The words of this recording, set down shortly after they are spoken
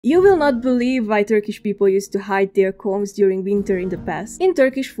You will not believe why Turkish people used to hide their combs during winter in the past. In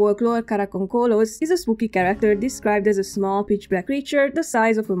Turkish folklore, Karakoncolos is a spooky character described as a small pitch-black creature the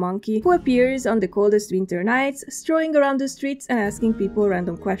size of a monkey who appears on the coldest winter nights, strolling around the streets and asking people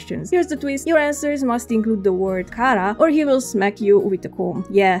random questions. Here's the twist: your answers must include the word Kara or he will smack you with a comb.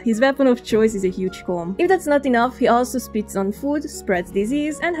 Yeah, his weapon of choice is a huge comb. If that's not enough, he also spits on food, spreads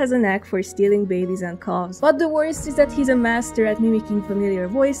disease, and has a knack for stealing babies and calves. But the worst is that he's a master at mimicking familiar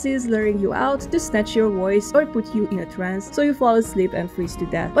voices, luring you out to snatch your voice or put you in a trance so you fall asleep and freeze to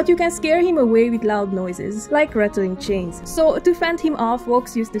death. But you can scare him away with loud noises, like rattling chains. So to fend him off,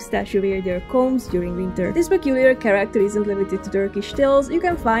 folks used to stash away their combs during winter. This peculiar character isn't limited to Turkish tales. You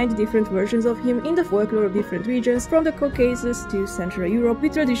can find different versions of him in the folklore of different regions, from the Caucasus to Central Europe,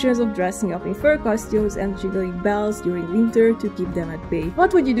 with traditions of dressing up in fur costumes and jiggling bells during winter to keep them at bay.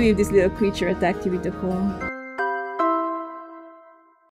 What would you do if this little creature attacked you with a comb?